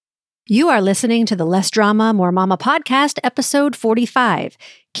You are listening to the Less Drama, More Mama podcast, episode 45,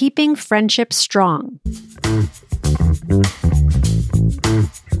 Keeping Friendships Strong.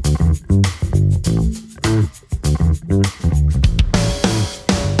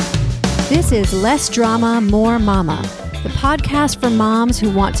 This is Less Drama, More Mama, the podcast for moms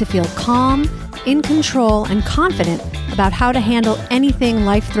who want to feel calm, in control, and confident about how to handle anything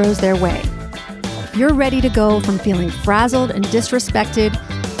life throws their way. If you're ready to go from feeling frazzled and disrespected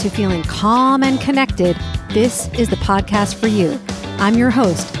to feeling calm and connected, this is the podcast for you. I'm your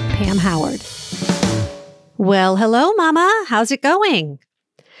host, Pam Howard. Well, hello, Mama. How's it going?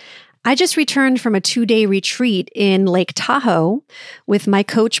 I just returned from a 2-day retreat in Lake Tahoe with my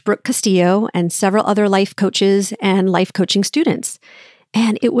coach, Brooke Castillo, and several other life coaches and life coaching students.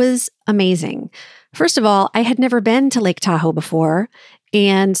 And it was amazing. First of all, I had never been to Lake Tahoe before.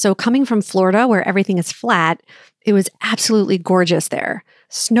 And so coming from Florida, where everything is flat, it was absolutely gorgeous there.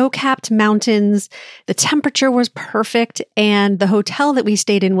 Snow-capped mountains, the temperature was perfect, and the hotel that we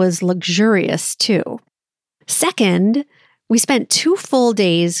stayed in was luxurious too. Second, we spent 2 full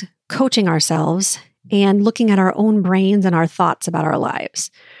days coaching ourselves and looking at our own brains and our thoughts about our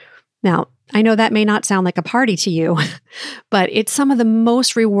lives. Now, I know that may not sound like a party to you, but it's some of the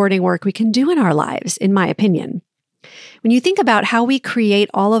most rewarding work we can do in our lives, in my opinion. When you think about how we create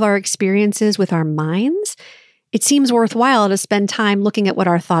all of our experiences with our minds, it seems worthwhile to spend time looking at what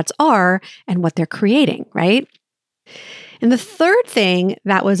our thoughts are and what they're creating, right? And the third thing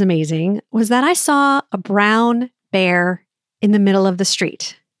that was amazing was that I saw a brown bear in the middle of the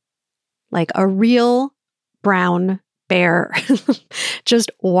street, like a real brown bear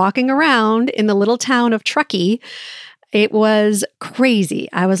just walking around in the little town of Truckee. It was crazy.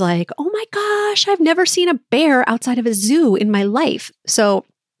 I was like, oh my gosh, I've never seen a bear outside of a zoo in my life. So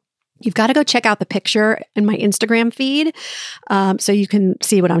you've got to go check out the picture in my Instagram feed so you can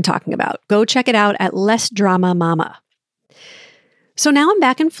see what I'm talking about. Go check it out at Less Drama Mama. So now I'm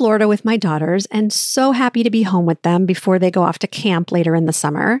back in Florida with my daughters and so happy to be home with them before they go off to camp later in the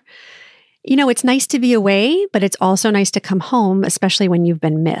summer. You know, it's nice to be away, but it's also nice to come home, especially when you've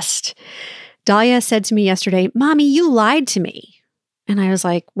been missed. Dahlia said to me yesterday, "Mommy, you lied to me." And I was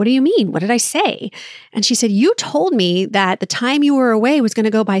like, "What do you mean? What did I say?" And she said, "You told me that the time you were away was going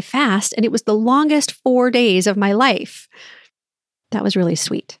to go by fast, and it was the longest 4 days of my life." That was really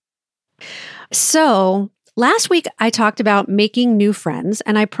sweet. So last week, I talked about making new friends,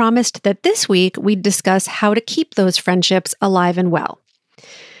 and I promised that this week we'd discuss how to keep those friendships alive and well.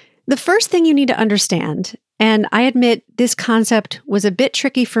 The first thing you need to understand, and I admit this concept was a bit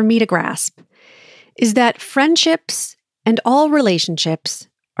tricky for me to grasp, is that friendships and all relationships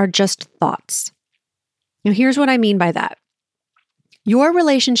are just thoughts. Now, here's what I mean by that. Your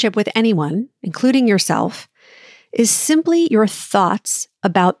relationship with anyone, including yourself, is simply your thoughts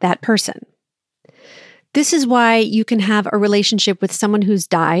about that person. This is why you can have a relationship with someone who's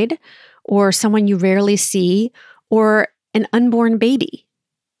died, or someone you rarely see, or an unborn baby.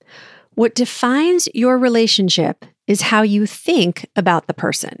 What defines your relationship is how you think about the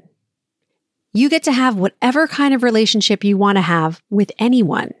person. You get to have whatever kind of relationship you want to have with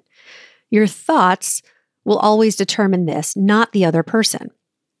anyone. Your thoughts will always determine this, not the other person.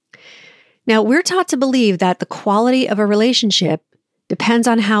 Now, we're taught to believe that the quality of a relationship depends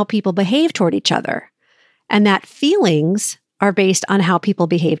on how people behave toward each other, and that feelings are based on how people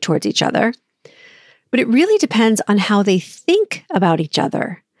behave towards each other. But it really depends on how they think about each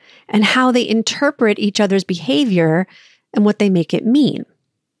other and how they interpret each other's behavior and what they make it mean.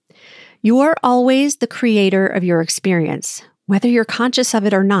 You are always the creator of your experience, whether you're conscious of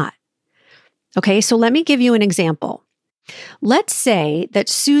it or not. Okay, so let me give you an example. Let's say that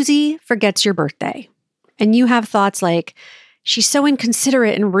Susie forgets your birthday, and you have thoughts like, "She's so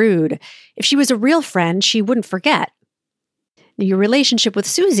inconsiderate and rude. If she was a real friend, she wouldn't forget." Your relationship with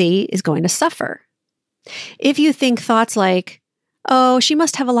Susie is going to suffer. If you think thoughts like, "Oh, she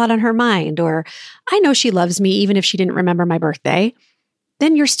must have a lot on her mind," or "I know she loves me even if she didn't remember my birthday,"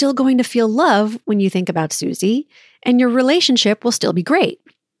 then you're still going to feel love when you think about Susie, and your relationship will still be great.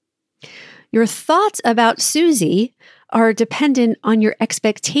 Your thoughts about Susie are dependent on your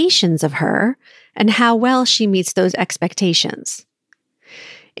expectations of her and how well she meets those expectations.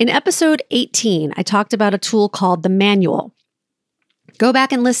 In episode 18, I talked about a tool called the Manual. Go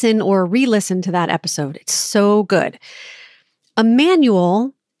back and listen or re-listen to that episode. It's so good. A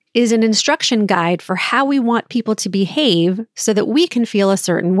manual is an instruction guide for how we want people to behave so that we can feel a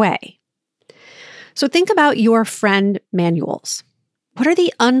certain way. So think about your friend manuals. What are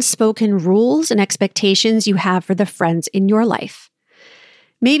the unspoken rules and expectations you have for the friends in your life?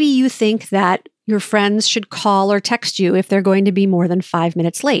 Maybe you think that your friends should call or text you if they're going to be more than 5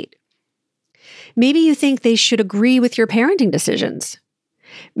 minutes late. Maybe you think they should agree with your parenting decisions.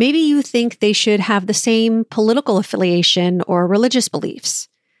 Maybe you think they should have the same political affiliation or religious beliefs.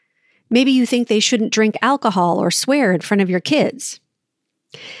 Maybe you think they shouldn't drink alcohol or swear in front of your kids.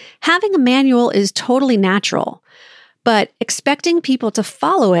 Having a manual is totally natural, but expecting people to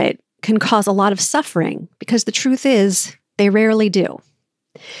follow it can cause a lot of suffering because the truth is they rarely do.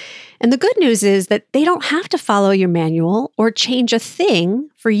 And the good news is that they don't have to follow your manual or change a thing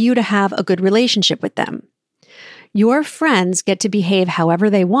for you to have a good relationship with them. Your friends get to behave however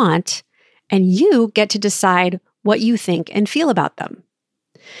they want, and you get to decide what you think and feel about them.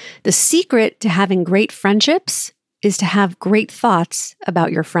 The secret to having great friendships is to have great thoughts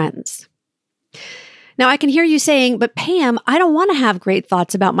about your friends. Now, I can hear you saying, but Pam, I don't want to have great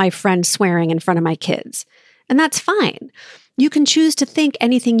thoughts about my friend swearing in front of my kids. And that's fine. You can choose to think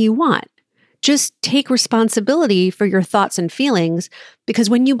anything you want. Just take responsibility for your thoughts and feelings, because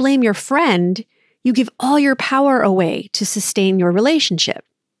when you blame your friend, you give all your power away to sustain your relationship.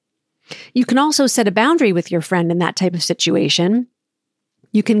 You can also set a boundary with your friend in that type of situation.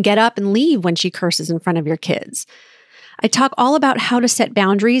 You can get up and leave when she curses in front of your kids. I talk all about how to set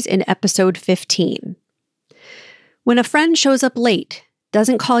boundaries in episode 15. When a friend shows up late,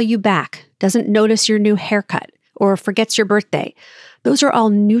 doesn't call you back, doesn't notice your new haircut, or forgets your birthday, those are all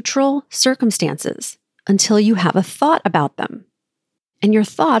neutral circumstances until you have a thought about them. And your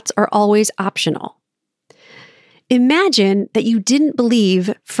thoughts are always optional. Imagine that you didn't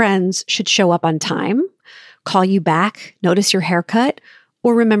believe friends should show up on time, call you back, notice your haircut,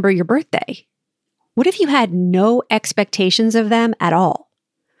 or remember your birthday. What if you had no expectations of them at all?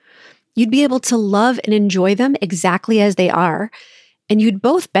 You'd be able to love and enjoy them exactly as they are, and you'd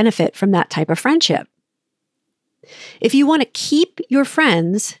both benefit from that type of friendship. If you want to keep your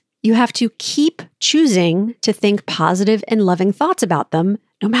friends, you have to keep choosing to think positive and loving thoughts about them,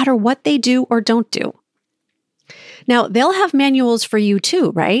 no matter what they do or don't do. Now, they'll have manuals for you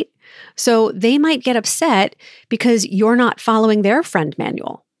too, right? So they might get upset because you're not following their friend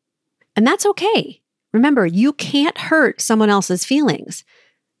manual. And that's okay. Remember, you can't hurt someone else's feelings.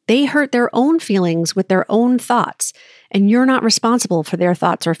 They hurt their own feelings with their own thoughts, and you're not responsible for their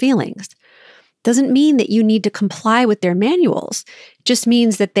thoughts or feelings. Doesn't mean that you need to comply with their manuals. It just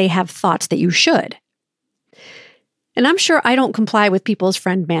means that they have thoughts that you should. And I'm sure I don't comply with people's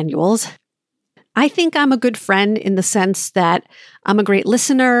friend manuals. I think I'm a good friend in the sense that I'm a great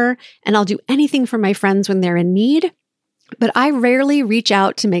listener and I'll do anything for my friends when they're in need. But I rarely reach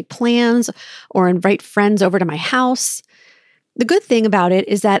out to make plans or invite friends over to my house. The good thing about it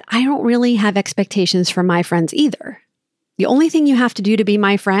is that I don't really have expectations from my friends either. The only thing you have to do to be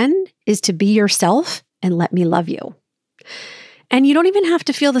my friend is to be yourself and let me love you. And you don't even have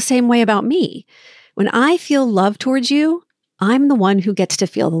to feel the same way about me. When I feel love towards you, I'm the one who gets to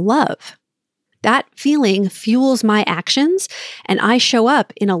feel the love. That feeling fuels my actions, and I show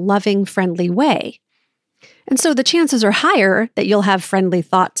up in a loving, friendly way. And so the chances are higher that you'll have friendly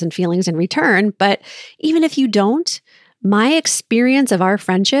thoughts and feelings in return, but even if you don't, my experience of our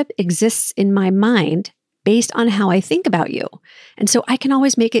friendship exists in my mind based on how I think about you. And so I can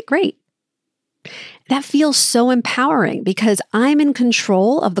always make it great. That feels so empowering because I'm in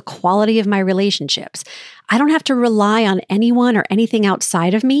control of the quality of my relationships. I don't have to rely on anyone or anything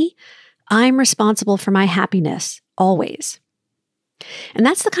outside of me. I'm responsible for my happiness, always. And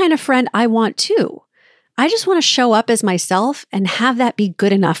that's the kind of friend I want too. I just want to show up as myself and have that be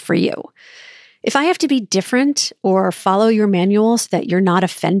good enough for you. If I have to be different or follow your manual so that you're not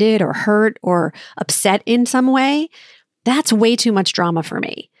offended or hurt or upset in some way, that's way too much drama for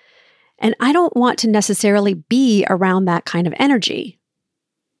me. And I don't want to necessarily be around that kind of energy.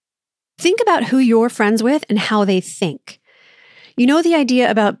 Think about who you're friends with and how they think. You know the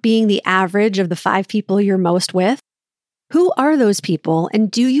idea about being the average of the 5 people you're most with? Who are those people, and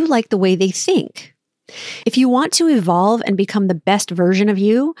do you like the way they think? If you want to evolve and become the best version of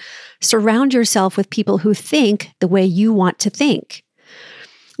you, surround yourself with people who think the way you want to think.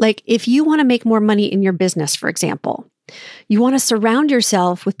 Like if you want to make more money in your business, for example, you want to surround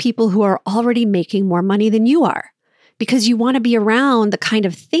yourself with people who are already making more money than you are, because you want to be around the kind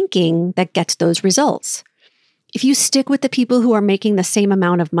of thinking that gets those results. If you stick with the people who are making the same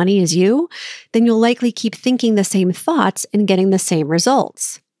amount of money as you, then you'll likely keep thinking the same thoughts and getting the same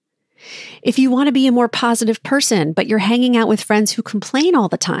results. If you want to be a more positive person, but you're hanging out with friends who complain all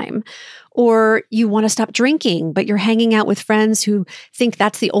the time, or you want to stop drinking, but you're hanging out with friends who think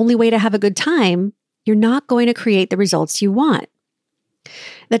that's the only way to have a good time, you're not going to create the results you want.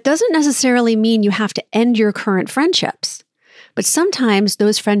 That doesn't necessarily mean you have to end your current friendships, but sometimes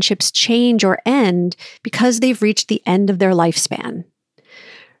those friendships change or end because they've reached the end of their lifespan.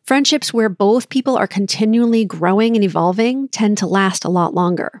 Friendships where both people are continually growing and evolving tend to last a lot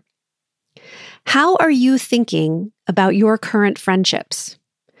longer. How are you thinking about your current friendships?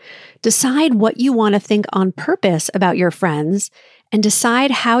 Decide what you want to think on purpose about your friends and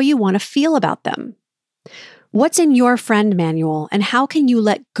decide how you want to feel about them. What's in your friend manual, and how can you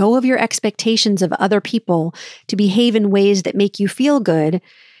let go of your expectations of other people to behave in ways that make you feel good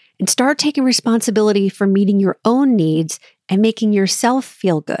and start taking responsibility for meeting your own needs and making yourself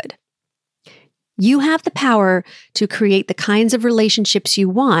feel good? You have the power to create the kinds of relationships you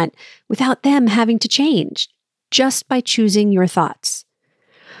want without them having to change, just by choosing your thoughts.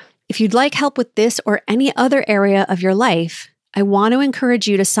 If you'd like help with this or any other area of your life, I want to encourage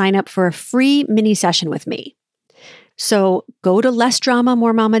you to sign up for a free mini session with me. So go to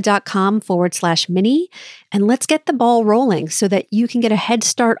lessdramamoremama.com/mini and let's get the ball rolling so that you can get a head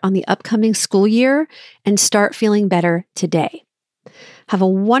start on the upcoming school year and start feeling better today. Have a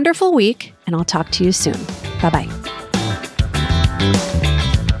wonderful week, and I'll talk to you soon. Bye-bye.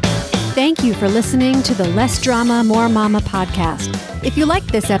 Thank you for listening to the Less Drama, More Mama podcast. If you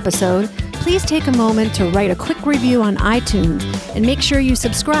liked this episode, please take a moment to write a quick review on iTunes and make sure you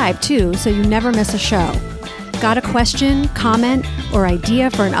subscribe too so you never miss a show. Got a question, comment, or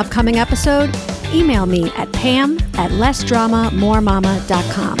idea for an upcoming episode? Email me at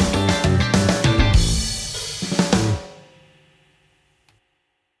pam@lessdramamoremama.com.